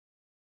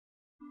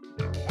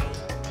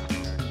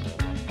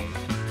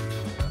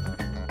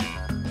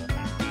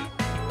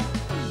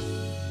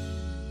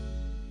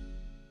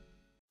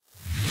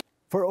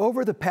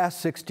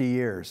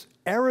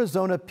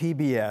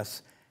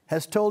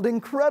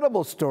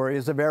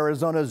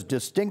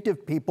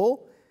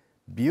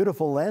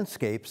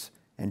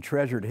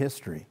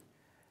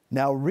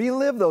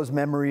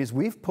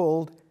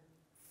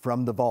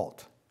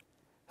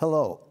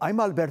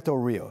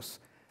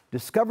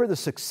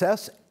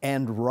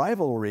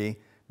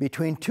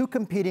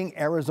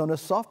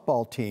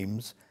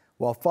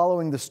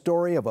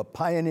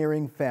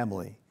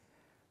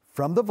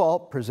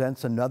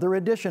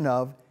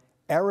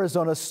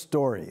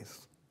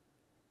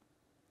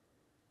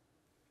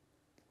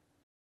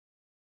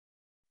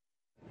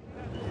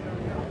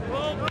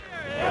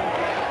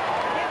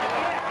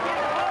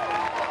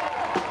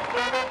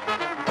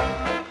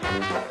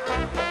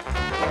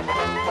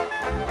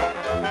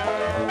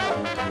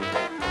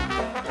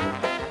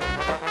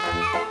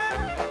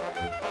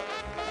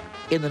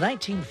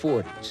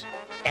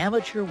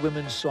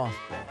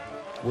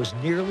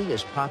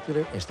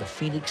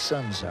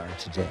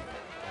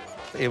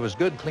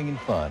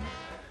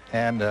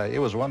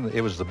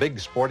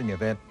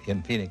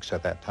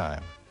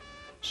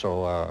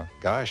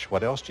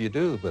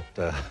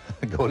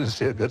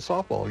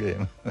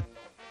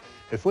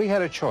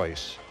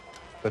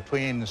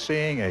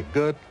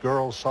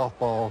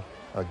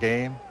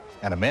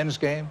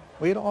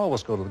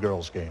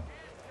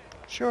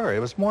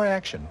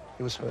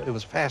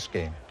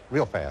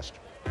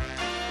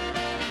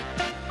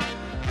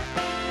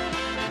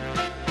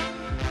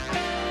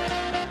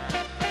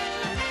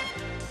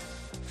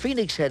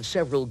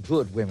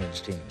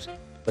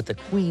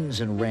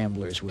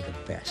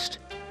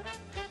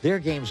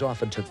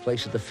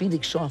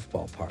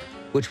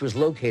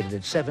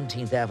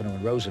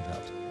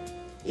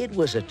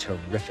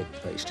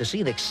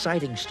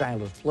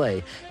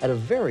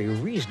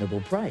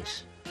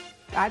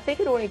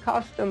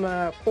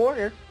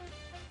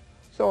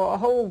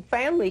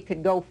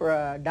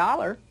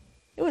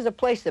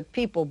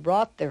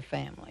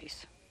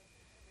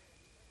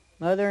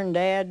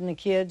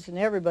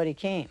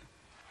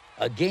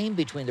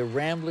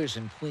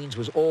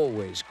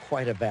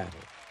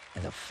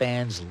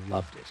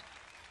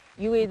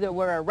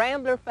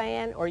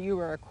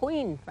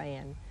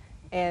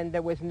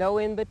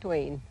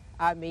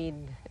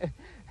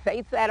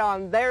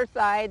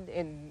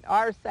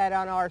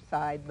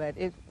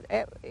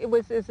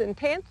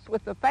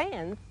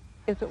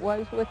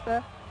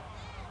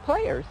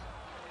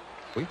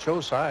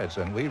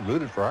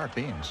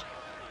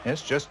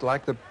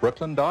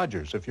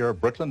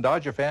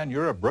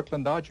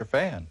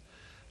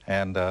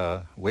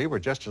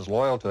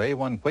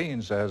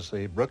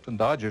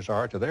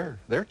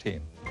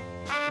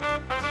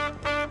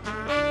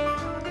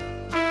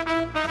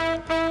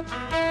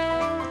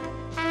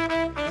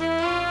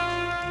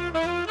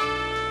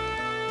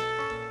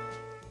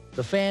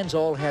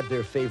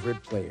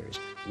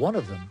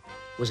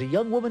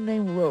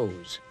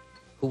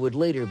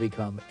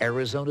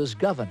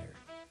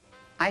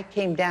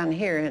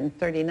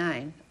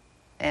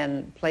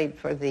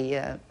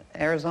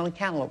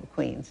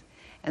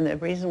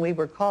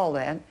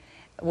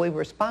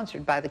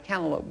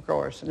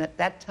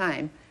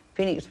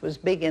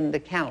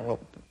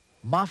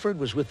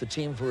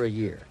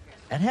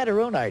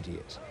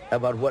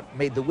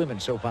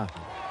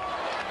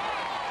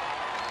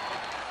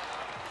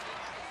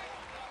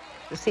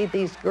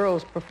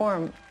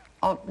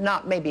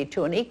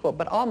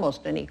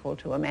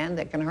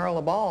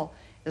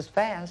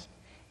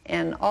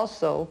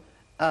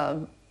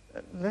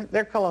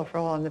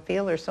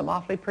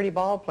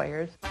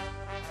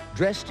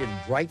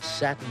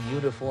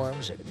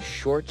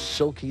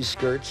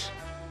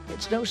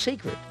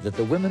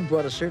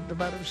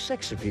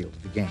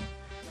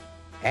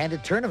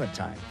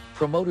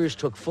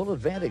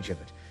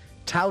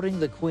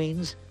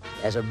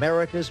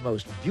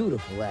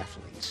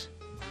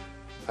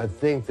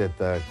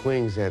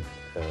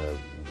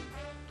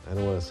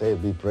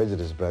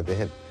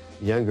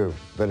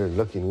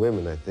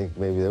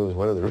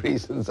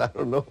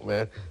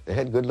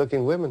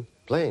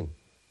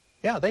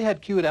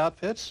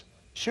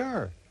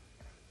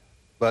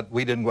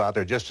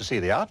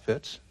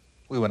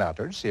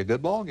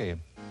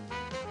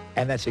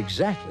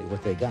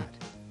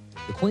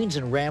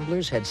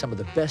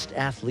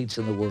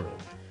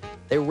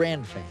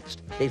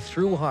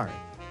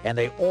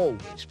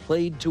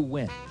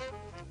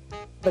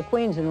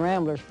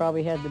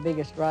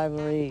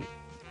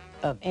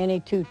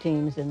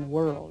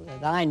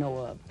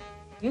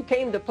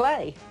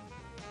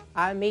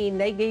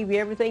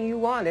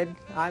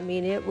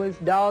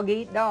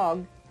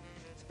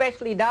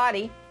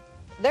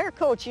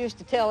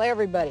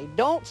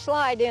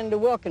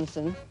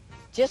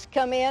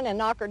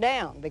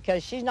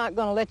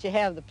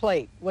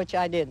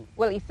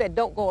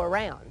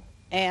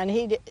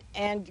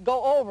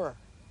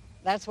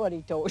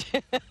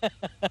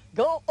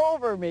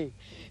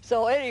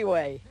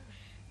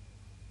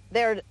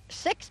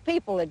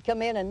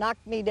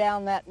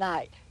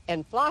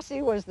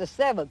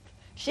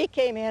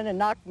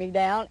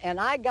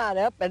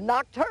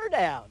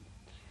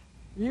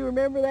You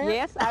remember that?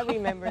 Yes, I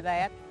remember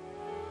that.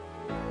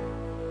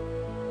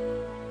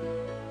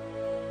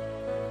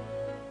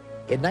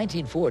 In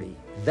 1940,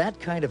 that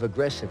kind of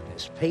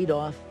aggressiveness paid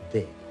off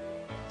big.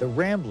 The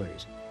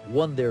Ramblers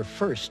won their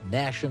first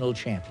national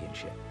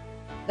championship.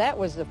 That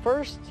was the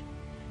first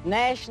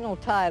national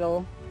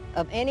title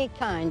of any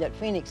kind that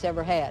Phoenix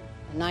ever had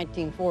in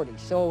 1940.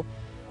 So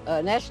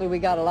nationally we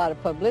got a lot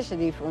of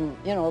publicity from,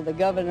 you know, the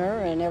governor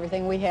and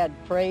everything. We had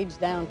parades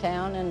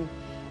downtown and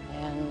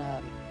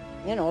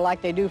you know,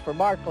 like they do for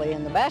Barkley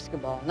in the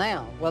basketball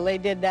now. Well, they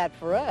did that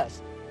for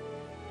us.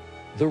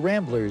 The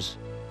Ramblers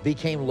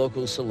became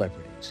local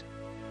celebrities,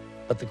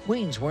 but the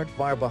Queens weren't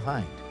far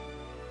behind.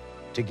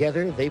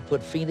 Together, they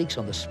put Phoenix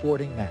on the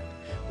sporting map,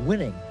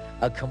 winning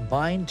a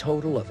combined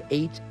total of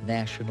 8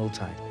 national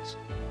titles.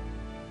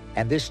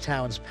 And this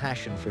town's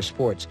passion for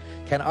sports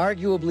can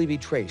arguably be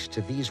traced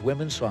to these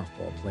women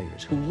softball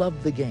players who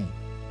loved the game,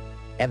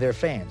 and their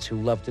fans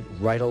who loved it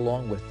right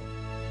along with them.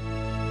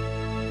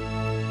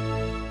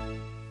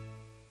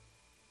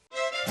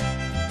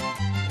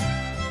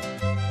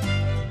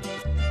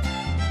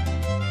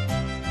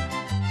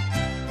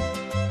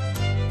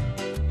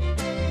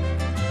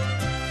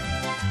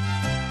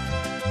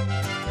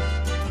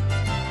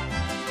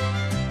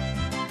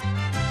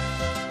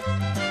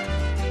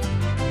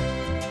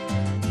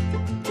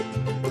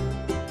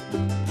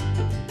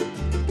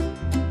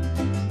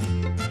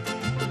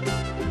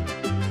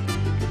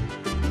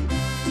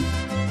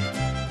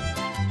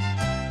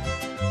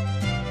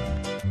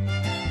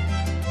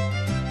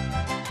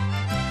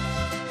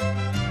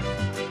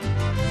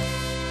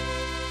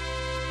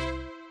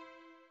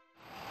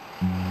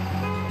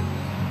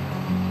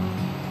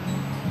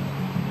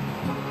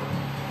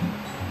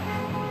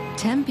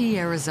 Tempe,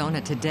 Arizona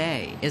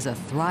today is a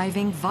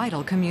thriving,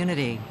 vital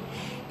community.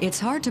 It's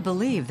hard to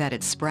believe that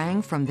it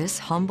sprang from this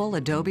humble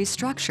adobe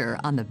structure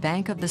on the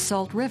bank of the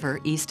Salt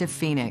River east of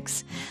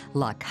Phoenix,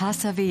 La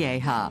Casa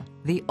Vieja,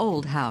 the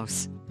old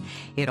house.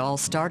 It all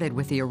started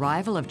with the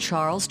arrival of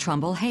Charles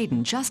Trumbull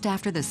Hayden just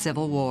after the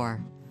Civil War.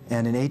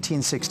 And in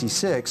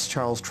 1866,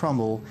 Charles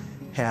Trumbull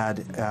had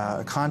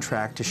a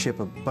contract to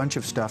ship a bunch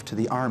of stuff to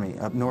the Army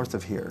up north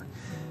of here.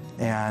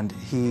 And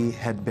he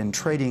had been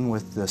trading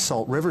with the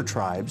Salt River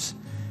tribes,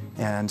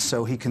 and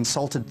so he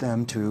consulted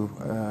them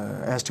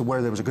as to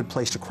where there was a good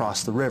place to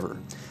cross the river.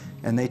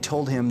 And they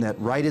told him that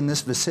right in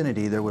this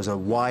vicinity there was a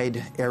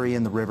wide area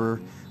in the river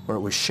where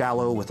it was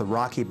shallow with a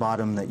rocky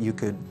bottom that you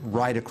could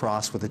ride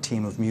across with a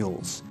team of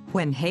mules.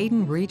 When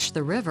Hayden reached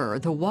the river,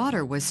 the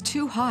water was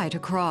too high to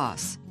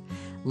cross.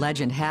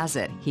 Legend has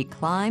it he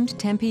climbed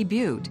Tempe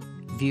Butte,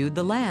 viewed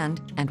the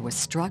land, and was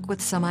struck with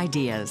some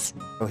ideas.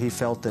 So he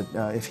felt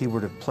that if he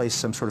were to place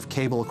some sort of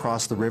cable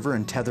across the river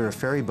and tether a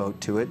ferry boat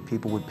to it,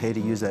 people would pay to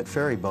use that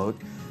ferry boat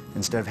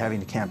instead of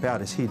having to camp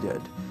out as he did.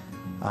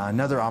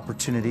 Another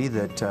opportunity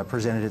that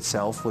presented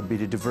itself would be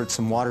to divert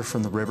some water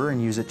from the river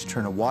and use it to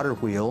turn a water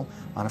wheel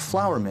on a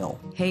flour mill.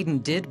 Hayden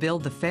did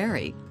build the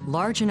ferry,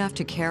 large enough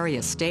to carry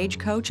a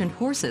stagecoach and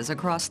horses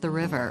across the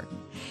river.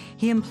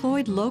 He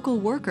employed local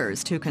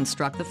workers to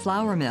construct the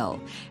flour mill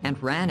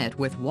and ran it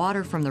with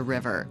water from the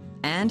river.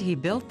 And he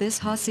built this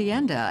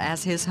hacienda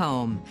as his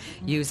home,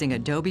 using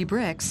adobe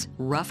bricks,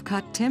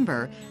 rough-cut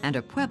timber, and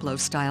a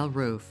Pueblo-style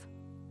roof.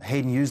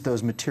 Hayden used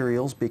those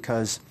materials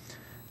because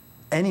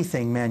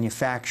anything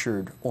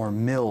manufactured or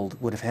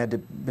milled would have had to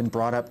been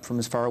brought up from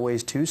as far away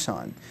as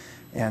Tucson.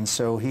 And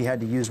so he had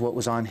to use what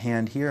was on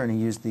hand here, and he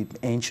used the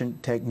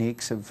ancient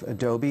techniques of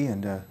adobe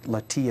and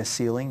latilla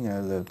ceiling,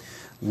 the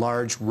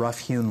large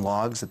rough-hewn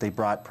logs that they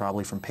brought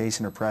probably from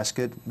Payson or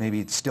Prescott,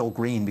 maybe still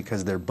green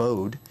because they're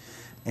bowed,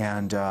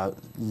 and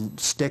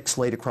sticks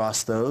laid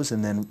across those,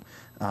 and then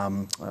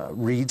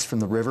reeds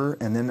from the river,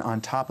 and then on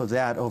top of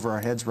that, over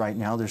our heads right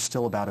now, there's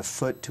still about 1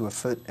 foot to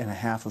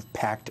 1.5 foot of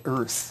packed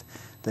earth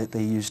that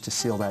they used to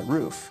seal that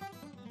roof.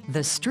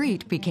 The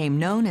street became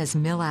known as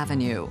Mill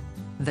Avenue,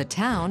 the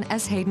town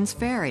as Hayden's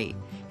Ferry,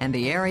 and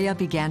the area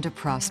began to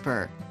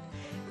prosper.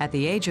 At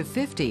the age of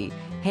 50,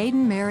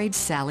 Hayden married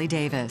Sally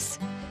Davis.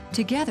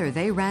 Together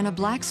they ran a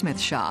blacksmith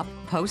shop,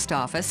 post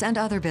office, and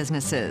other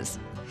businesses.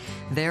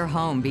 Their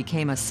home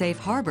became a safe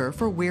harbor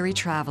for weary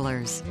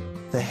travelers.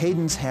 The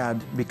Haydens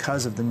had,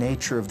 because of the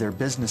nature of their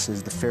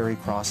businesses, the ferry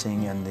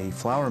crossing and the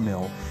flour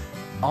mill,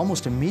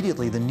 almost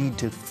immediately the need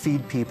to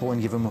feed people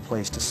and give them a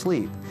place to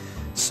sleep.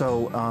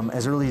 So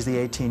as early as the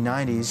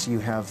 1890s, you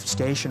have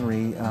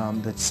stationery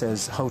that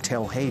says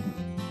Hotel Hayden.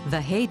 The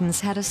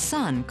Haydens had a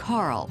son,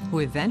 Carl, who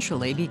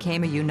eventually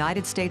became a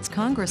United States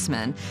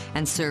congressman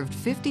and served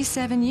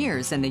 57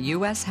 years in the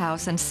U.S.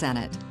 House and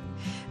Senate.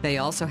 They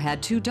also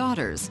had 2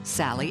 daughters,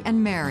 Sally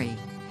and Mary.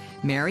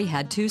 Mary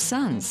had 2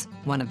 sons.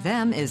 One of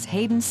them is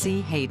Hayden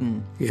C.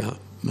 Hayden. Yeah,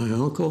 my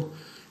uncle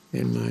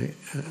and my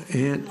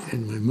aunt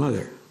and my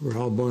mother were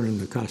all born in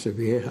the Casa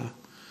Vieja,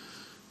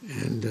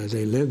 and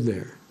they lived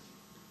there.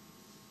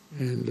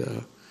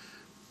 And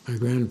my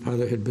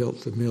grandfather had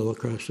built the mill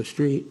across the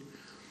street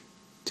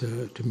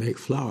to make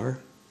flour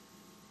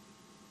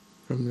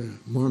from the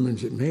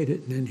Mormons that made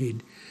it, and then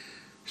he'd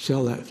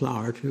sell that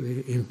flour to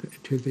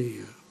the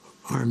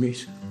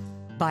armies.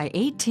 By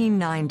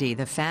 1890,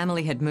 the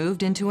family had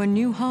moved into a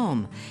new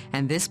home,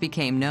 and this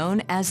became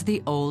known as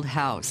the Old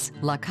House,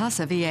 La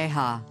Casa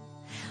Vieja.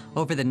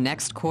 Over the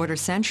next quarter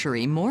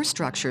century, more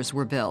structures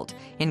were built,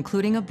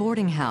 including a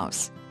boarding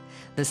house.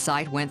 The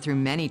site went through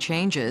many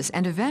changes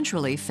and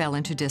eventually fell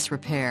into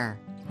disrepair.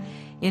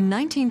 In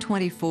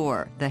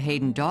 1924, the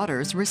Hayden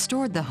daughters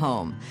restored the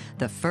home,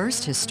 the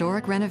first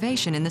historic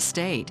renovation in the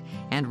state,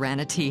 and ran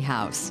a tea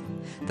house.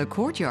 The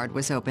courtyard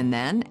was open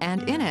then,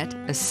 and in it,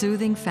 a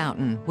soothing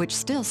fountain, which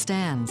still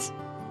stands.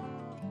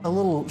 A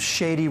little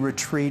shady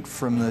retreat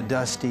from the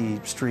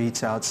dusty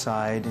streets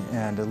outside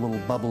and a little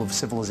bubble of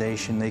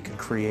civilization they could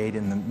create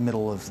in the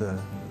middle of the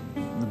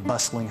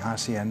bustling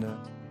hacienda.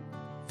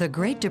 The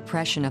Great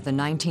Depression of the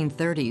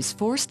 1930s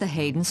forced the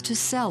Haydens to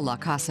sell La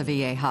Casa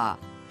Vieja.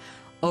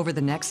 Over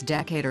the next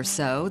decade or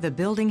so, the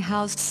building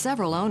housed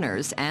several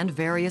owners and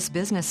various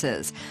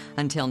businesses,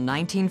 until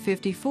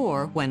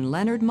 1954, when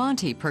Leonard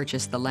Monty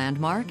purchased the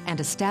landmark and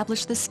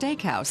established the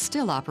steakhouse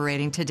still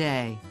operating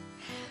today.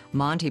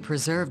 Monty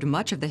preserved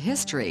much of the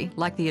history,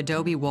 like the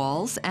adobe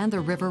walls and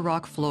the river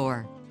rock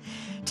floor.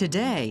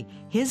 Today,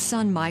 his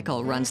son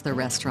Michael runs the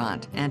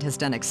restaurant and has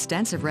done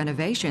extensive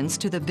renovations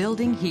to the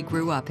building he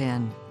grew up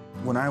in.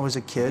 When I was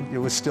a kid, it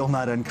was still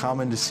not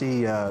uncommon to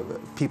see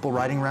people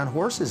riding around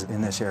horses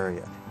in this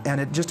area.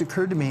 And it just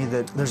occurred to me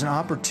that there's an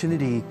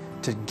opportunity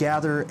to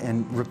gather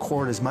and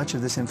record as much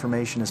of this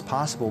information as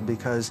possible,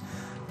 because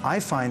I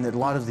find that a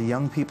lot of the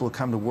young people who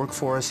come to work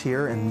for us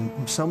here,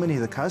 and so many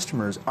of the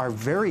customers, are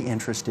very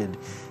interested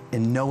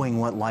in knowing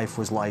what life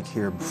was like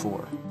here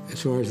before.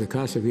 As far as the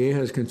Casa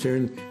Vieja is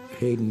concerned,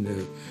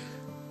 Hayden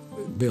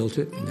built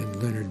it, and then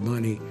Leonard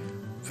Monty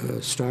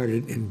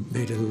started and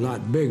made it a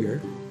lot bigger.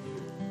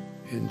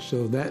 And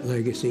so that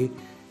legacy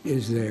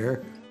is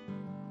there.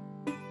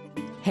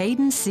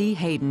 Hayden C.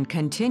 Hayden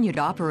continued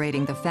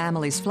operating the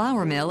family's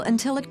flour mill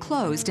until it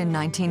closed in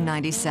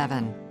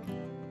 1997.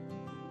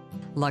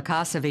 La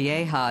Casa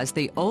Vieja is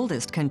the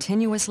oldest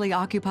continuously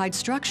occupied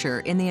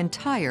structure in the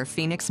entire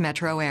Phoenix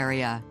metro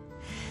area.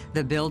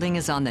 The building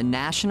is on the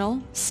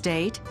National,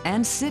 State,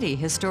 and City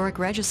Historic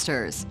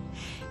Registers.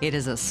 It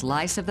is a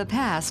slice of the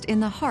past in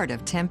the heart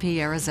of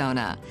Tempe,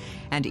 Arizona.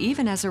 And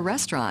even as a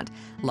restaurant,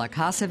 La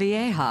Casa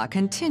Vieja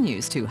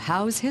continues to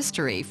house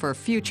history for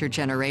future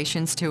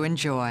generations to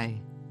enjoy.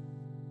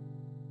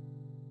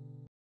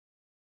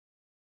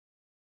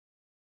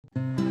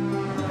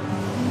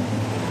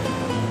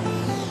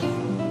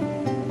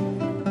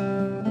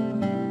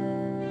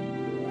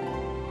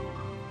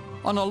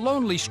 On a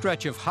lonely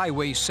stretch of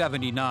Highway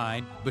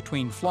 79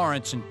 between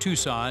Florence and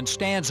Tucson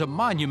stands a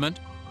monument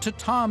to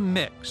Tom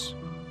Mix.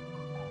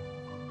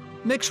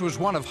 Mix was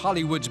one of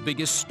Hollywood's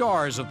biggest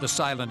stars of the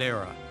silent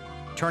era,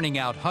 turning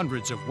out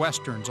hundreds of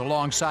westerns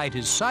alongside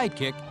his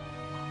sidekick,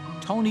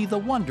 Tony the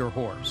Wonder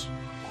Horse.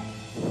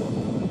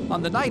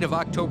 On the night of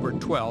October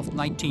 12,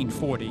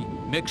 1940,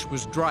 Mix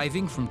was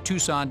driving from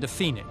Tucson to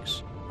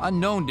Phoenix.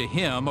 Unknown to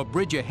him, a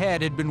bridge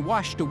ahead had been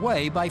washed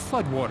away by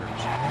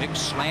floodwaters. Mix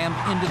slammed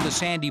into the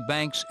sandy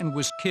banks and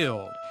was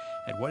killed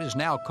at what is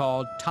now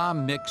called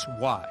Tom Mix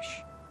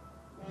Wash.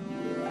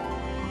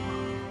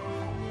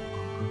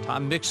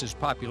 Tom Mix's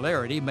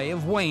popularity may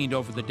have waned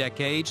over the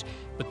decades,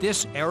 but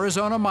this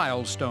Arizona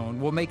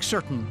milestone will make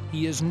certain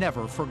he is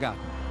never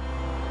forgotten.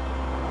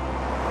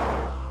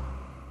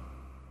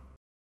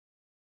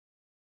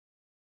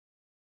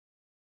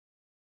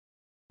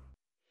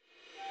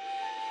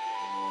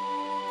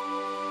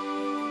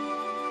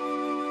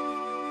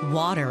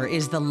 Water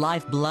is the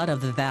lifeblood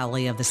of the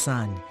Valley of the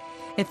Sun.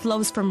 It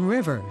flows from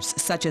rivers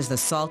such as the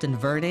Salton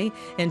Verde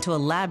into a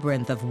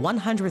labyrinth of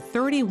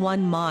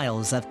 131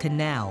 miles of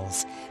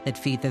canals that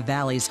feed the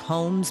valley's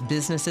homes,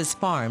 businesses,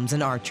 farms,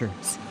 and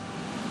archers.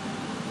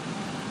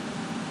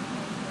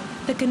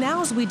 The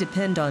canals we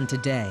depend on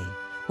today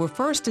were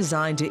first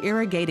designed to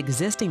irrigate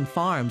existing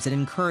farms and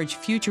encourage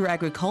future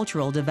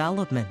agricultural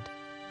development.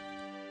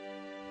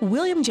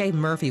 William J.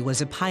 Murphy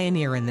was a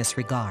pioneer in this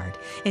regard.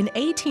 In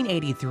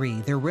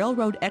 1883, the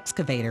railroad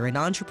excavator and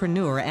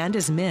entrepreneur and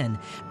his men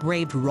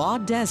braved raw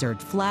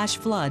desert, flash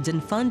floods,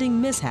 and funding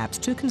mishaps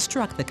to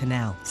construct the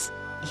canals.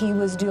 He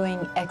was doing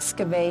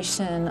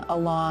excavation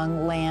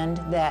along land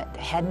that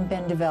hadn't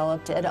been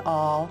developed at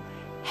all,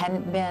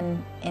 hadn't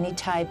been any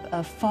type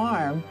of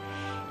farm,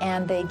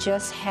 and they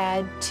just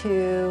had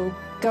to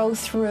go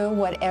through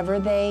whatever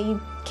they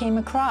came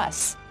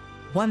across.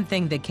 One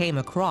thing they came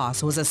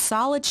across was a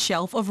solid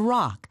shelf of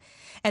rock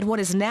at what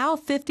is now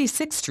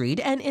 56th Street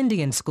and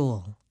Indian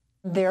School.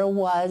 There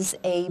was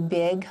a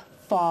big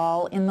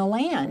fall in the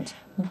land,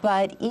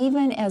 but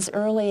even as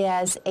early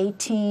as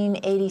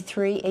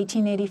 1883,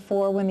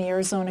 1884, when the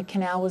Arizona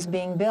Canal was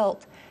being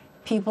built,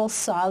 people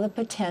saw the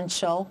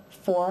potential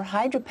for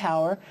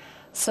hydropower,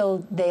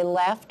 so they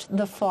left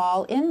the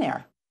fall in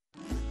there.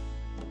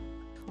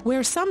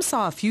 Where some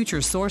saw a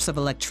future source of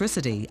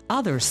electricity,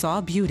 others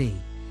saw beauty.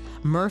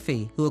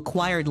 Murphy, who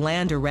acquired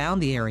land around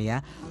the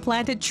area,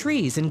 planted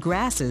trees and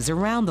grasses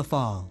around the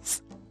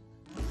falls.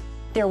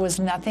 There was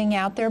nothing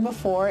out there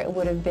before. It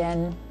would have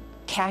been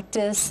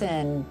cactus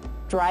and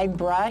dried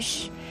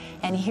brush,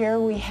 And here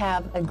we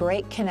have a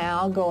great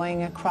canal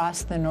going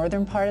across the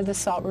northern part of the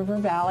Salt River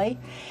Valley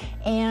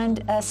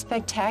and a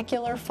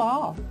spectacular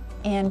fall.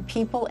 And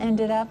people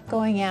ended up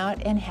going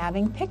out and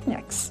having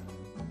picnics.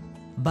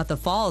 But the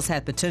falls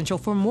had potential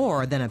for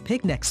more than a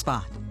picnic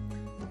spot.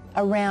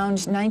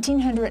 Around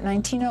 1900,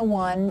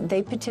 1901,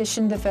 they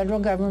petitioned the federal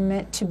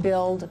government to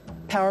build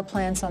power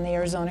plants on the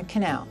Arizona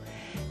Canal.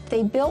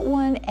 They built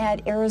one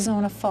at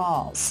Arizona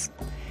Falls.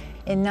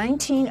 In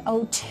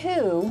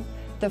 1902,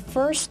 the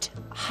first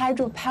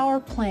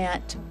hydropower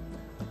plant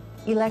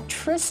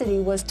electricity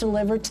was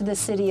delivered to the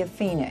city of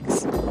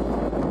Phoenix.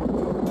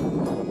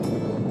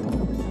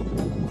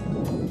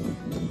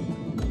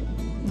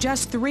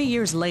 Just 3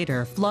 years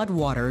later,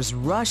 floodwaters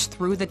rushed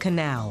through the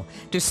canal,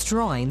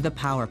 destroying the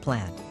power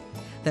plant.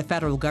 The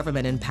federal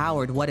government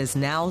empowered what is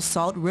now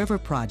Salt River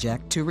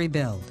Project to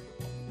rebuild.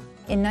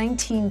 In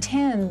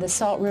 1910, the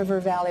Salt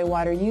River Valley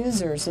Water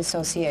Users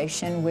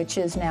Association, which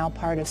is now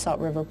part of Salt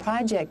River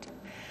Project,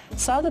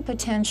 saw the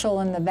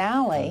potential in the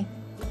valley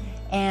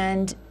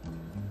and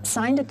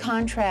signed a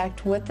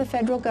contract with the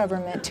federal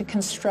government to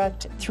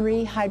construct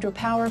 3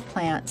 hydropower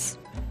plants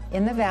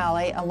in the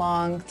valley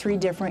along 3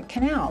 different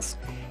canals,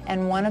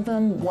 and one of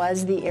them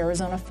was the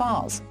Arizona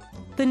Falls.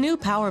 The new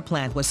power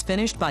plant was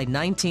finished by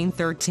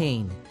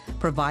 1913,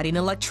 providing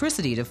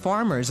electricity to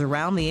farmers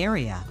around the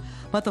area,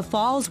 but the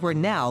falls were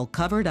now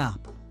covered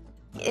up.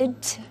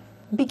 It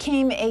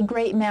became a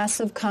great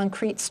massive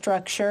concrete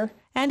structure.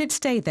 And it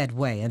stayed that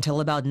way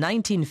until about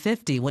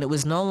 1950, when it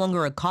was no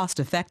longer a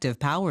cost-effective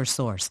power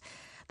source.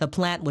 The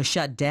plant was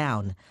shut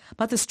down,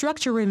 but the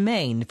structure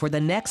remained for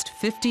the next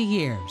 50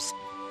 years.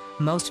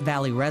 Most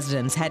valley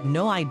residents had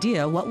no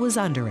idea what was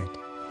under it.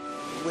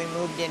 We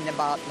moved in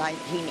about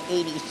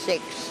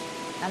 1986,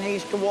 and I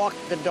used to walk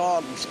the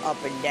dogs up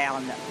and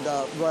down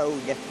the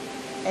road,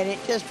 and it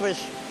just was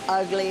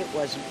ugly. It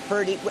wasn't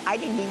pretty. I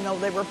didn't even know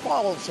there were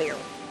falls here.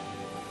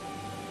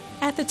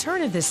 At the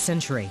turn of this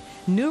century,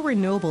 new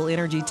renewable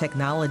energy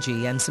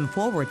technology and some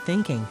forward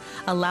thinking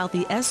allowed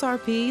the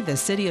SRP, the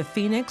City of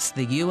Phoenix,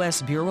 the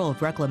U.S. Bureau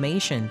of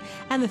Reclamation,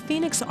 and the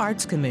Phoenix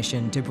Arts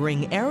Commission to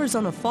bring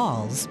Arizona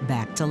Falls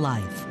back to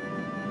life.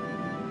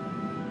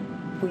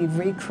 We've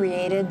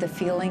recreated the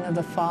feeling of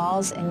the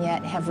falls and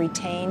yet have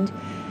retained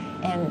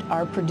and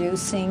are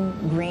producing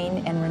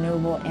green and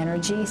renewable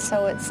energy.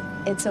 So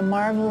it's a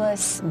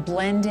marvelous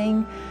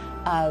blending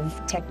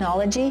of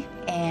technology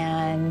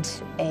and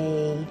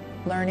a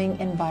learning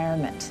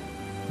environment.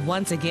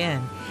 Once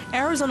again,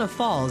 Arizona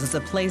Falls is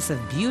a place of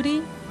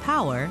beauty,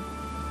 power,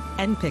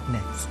 and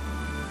picnics.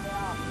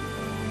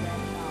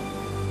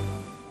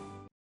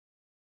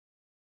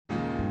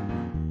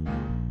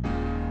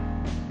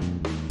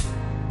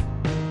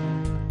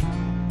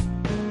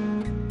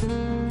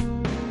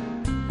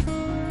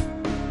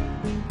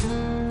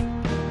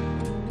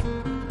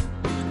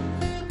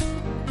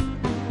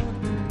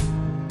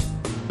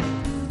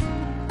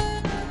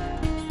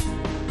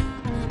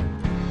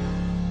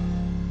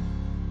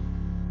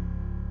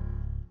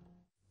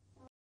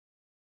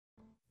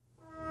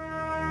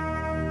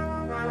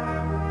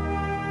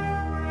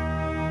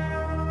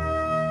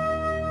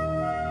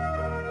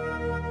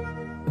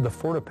 The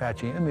Fort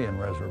Apache Indian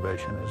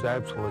Reservation is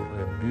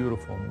absolutely a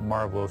beautiful,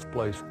 marvelous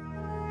place.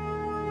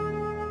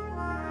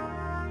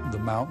 The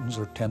mountains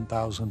are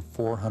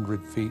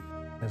 10,400 feet.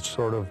 It's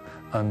sort of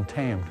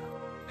untamed,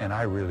 and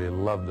I really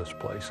love this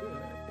place.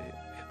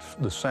 It's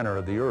the center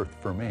of the earth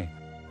for me.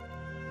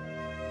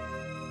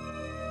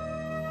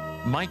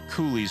 Mike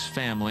Cooley's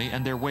family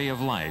and their way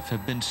of life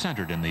have been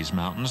centered in these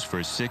mountains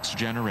for 6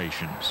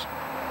 generations.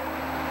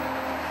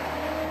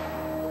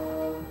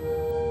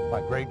 My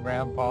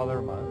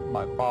great-grandfather,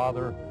 my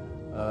father,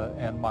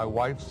 and my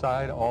wife's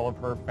side, all of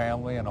her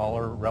family and all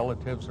her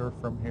relatives are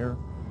from here.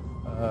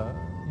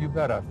 You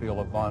bet I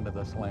feel a bond to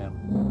this land.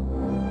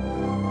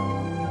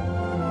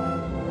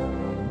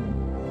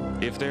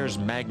 If there's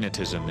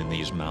magnetism in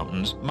these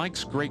mountains,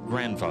 Mike's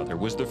great-grandfather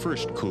was the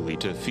first Cooley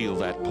to feel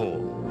that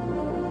pull.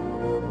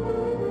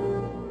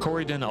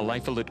 Corydon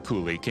Eliphalet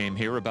Cooley came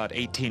here about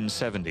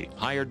 1870,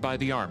 hired by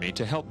the Army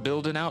to help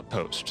build an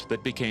outpost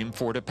that became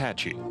Fort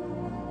Apache.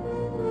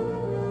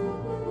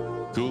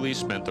 Cooley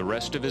spent the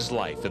rest of his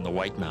life in the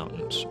White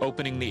Mountains,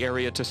 opening the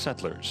area to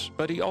settlers,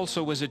 but he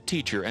also was a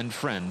teacher and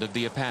friend of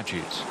the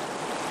Apaches.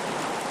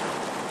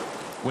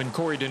 When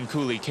Corydon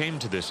Cooley came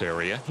to this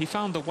area, he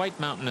found the White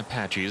Mountain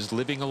Apaches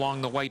living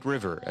along the White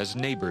River as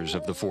neighbors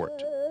of the fort.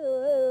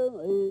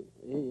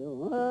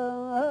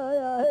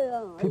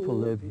 People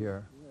live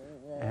here,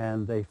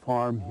 and they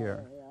farm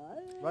here.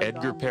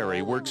 Edgar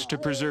Perry works to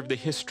preserve the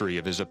history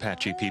of his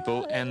Apache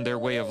people and their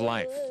way of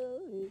life.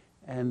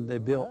 And they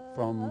built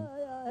from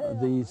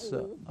these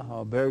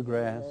bear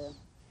grass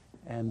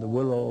and the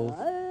willows.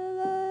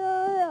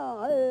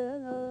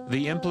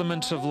 The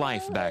implements of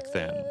life back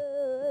then,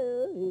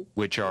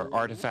 which are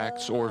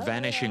artifacts or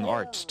vanishing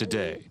arts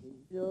today.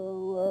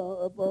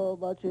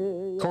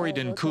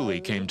 Corydon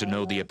Cooley came to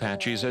know the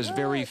Apaches as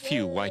very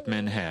few white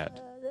men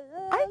had.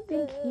 I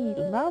think he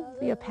loved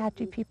the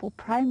Apache people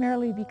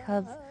primarily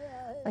because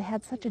they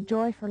had such a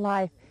joy for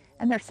life,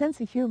 And their sense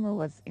of humor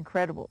was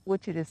incredible,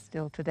 which it is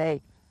still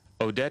today.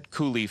 Odette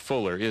Cooley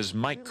Fuller is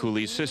Mike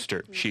Cooley's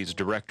sister. She's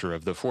director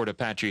of the Fort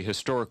Apache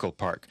Historical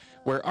Park,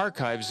 where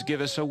archives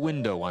give us a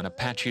window on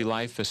Apache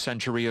life a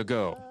century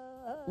ago.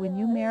 When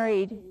you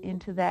married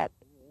into that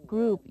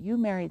group, you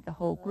married the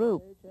whole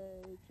group.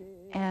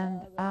 And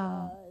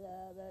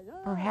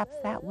perhaps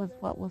that was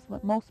what was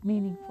most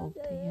meaningful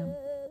to him.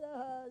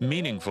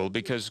 Meaningful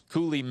because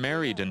Cooley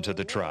married into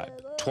the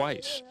tribe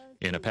twice.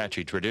 In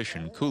Apache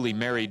tradition, Cooley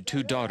married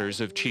 2 daughters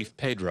of Chief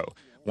Pedro.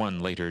 One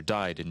later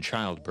died in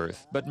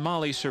childbirth, but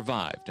Molly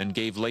survived and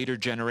gave later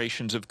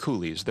generations of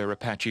Cooleys their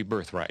Apache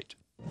birthright.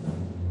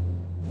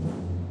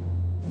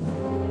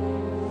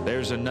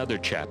 There's another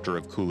chapter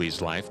of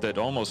Cooley's life that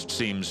almost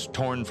seems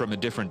torn from a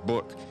different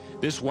book.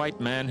 This white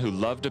man who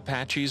loved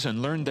Apaches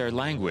and learned their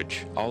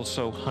language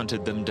also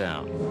hunted them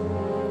down.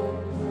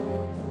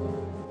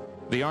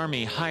 The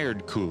Army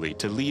hired Cooley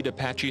to lead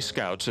Apache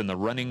scouts in the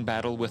running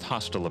battle with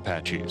hostile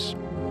Apaches.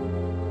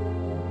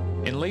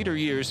 In later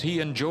years, he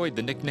enjoyed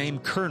the nickname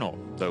Colonel,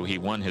 though he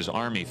won his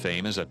Army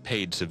fame as a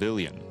paid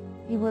civilian.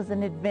 He was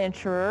an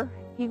adventurer.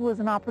 He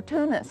was an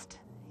opportunist.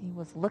 He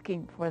was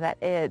looking for that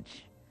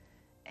edge,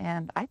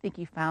 and I think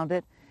he found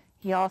it.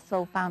 He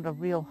also found a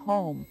real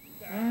home.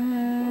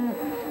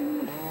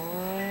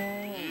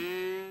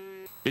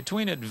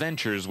 Between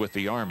adventures with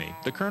the Army,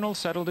 the Colonel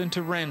settled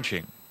into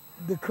ranching.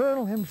 The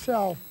Colonel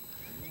himself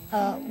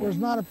was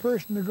not a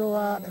person to go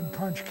out and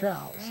punch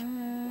cows.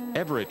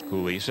 Everett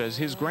Cooley says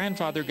his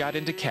grandfather got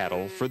into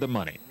cattle for the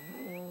money.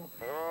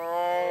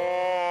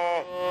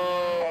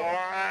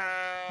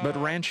 But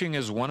ranching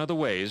is one of the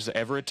ways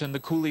Everett and the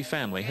Cooley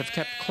family have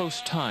kept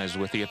close ties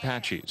with the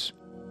Apaches.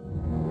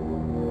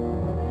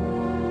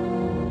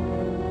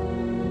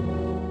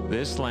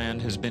 This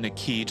land has been a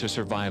key to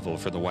survival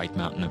for the White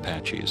Mountain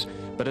Apaches,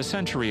 but a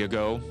century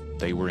ago,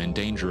 they were in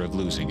danger of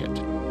losing it.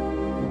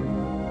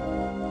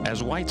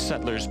 As white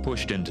settlers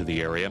pushed into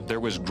the area, there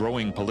was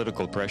growing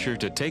political pressure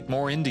to take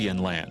more Indian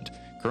land.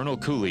 Colonel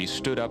Cooley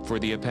stood up for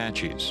the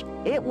Apaches.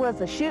 It was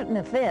a shooting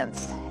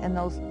offense in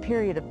those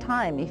period of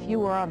time if you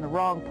were on the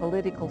wrong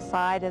political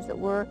side, as it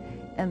were,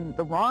 and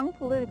the wrong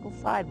political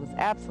side was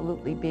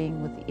absolutely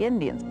being with the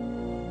Indians.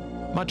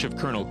 Much of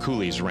Colonel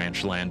Cooley's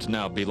ranch land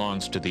now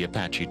belongs to the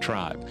Apache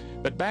tribe.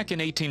 But back in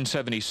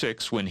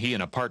 1876, when he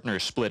and a partner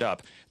split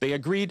up, they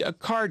agreed a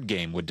card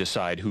game would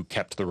decide who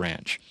kept the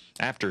ranch.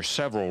 After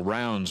several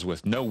rounds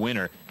with no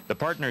winner, the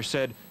partner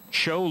said,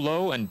 "Show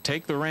low and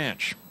take the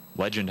ranch."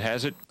 Legend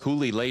has it,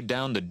 Cooley laid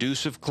down the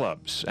deuce of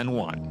clubs and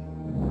won.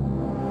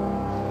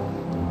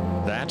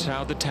 That's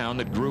how the town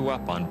that grew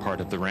up on part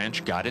of the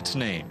ranch got its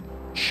name,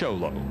 Show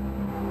Low.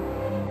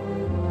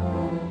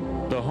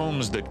 The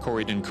homes that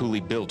Corydon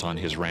Cooley built on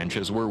his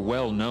ranches were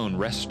well-known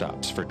rest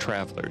stops for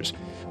travelers.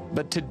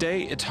 But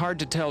today, it's hard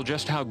to tell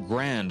just how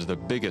grand the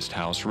biggest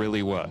house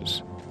really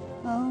was.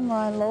 Oh,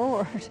 my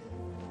Lord.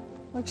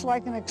 Looks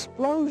like an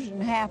explosion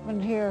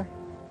happened here.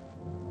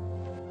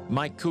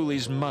 Mike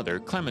Cooley's mother,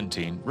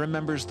 Clementine,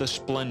 remembers the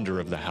splendor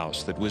of the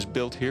house that was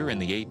built here in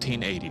the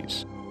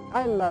 1880s.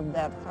 I love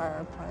that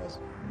fireplace.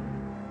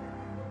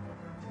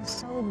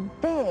 It's so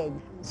big,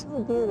 so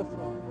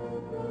beautiful.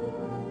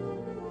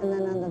 And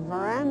then on the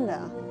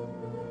veranda,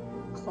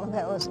 oh,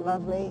 that was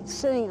lovely.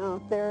 Sitting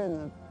out there in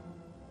the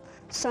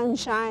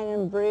sunshine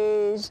and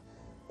breeze,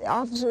 the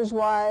officers'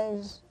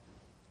 wives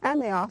and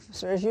the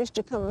officers used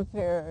to come up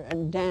here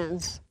and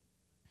dance.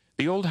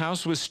 The old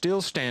house was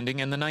still standing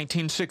in the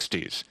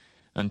 1960s,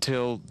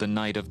 until the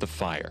night of the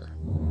fire.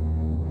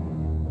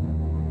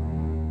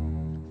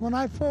 When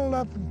I pulled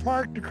up and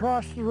parked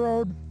across the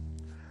road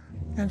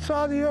and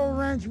saw the old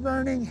ranch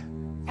burning,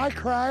 I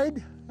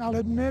cried, I'll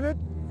admit it.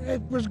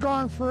 It was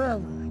gone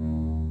forever.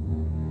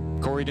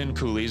 Corydon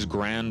Cooley's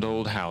grand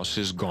old house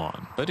is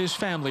gone, but his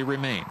family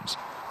remains.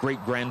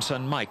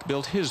 Great-grandson Mike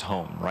built his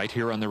home right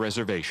here on the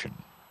reservation.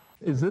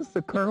 Is this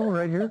the Colonel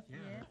right here?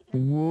 Yeah.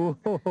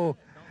 Whoa,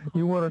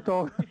 you want to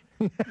talk?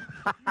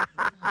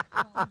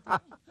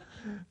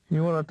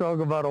 You want to talk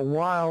about a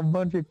wild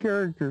bunch of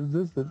characters?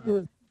 This is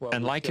it.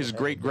 And like his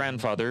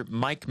great-grandfather,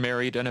 Mike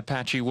married an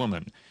Apache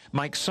woman.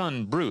 Mike's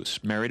son,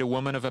 Bruce, married a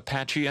woman of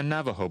Apache and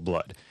Navajo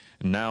blood.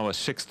 Now a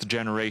 6th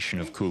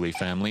generation of Cooley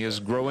family is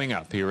growing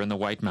up here in the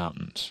White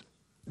Mountains.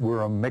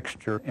 We're a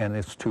mixture, and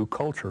it's 2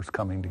 cultures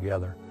coming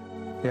together.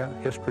 Yeah,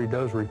 history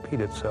does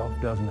repeat itself,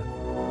 doesn't it?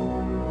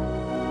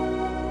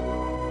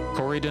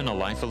 Corydon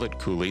Eliphalet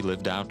Cooley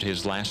lived out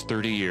his last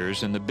 30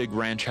 years in the big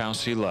ranch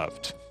house he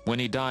loved. When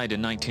he died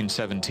in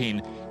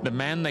 1917, the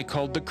man they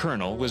called the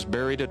Colonel was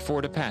buried at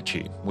Fort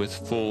Apache with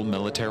full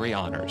military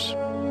honors.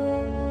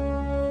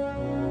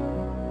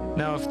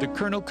 Now, if the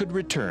Colonel could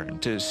return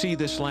to see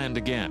this land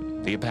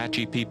again, the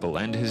Apache people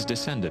and his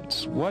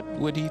descendants, what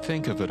would he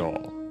think of it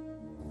all?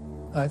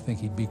 I think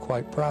he'd be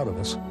quite proud of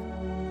us.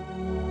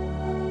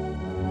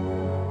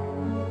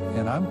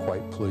 And I'm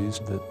quite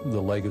pleased that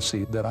the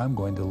legacy that I'm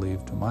going to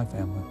leave to my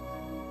family.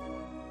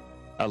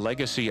 A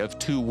legacy of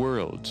 2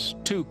 worlds,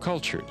 2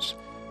 cultures,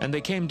 and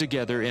they came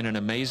together in an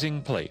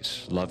amazing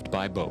place loved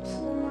by both.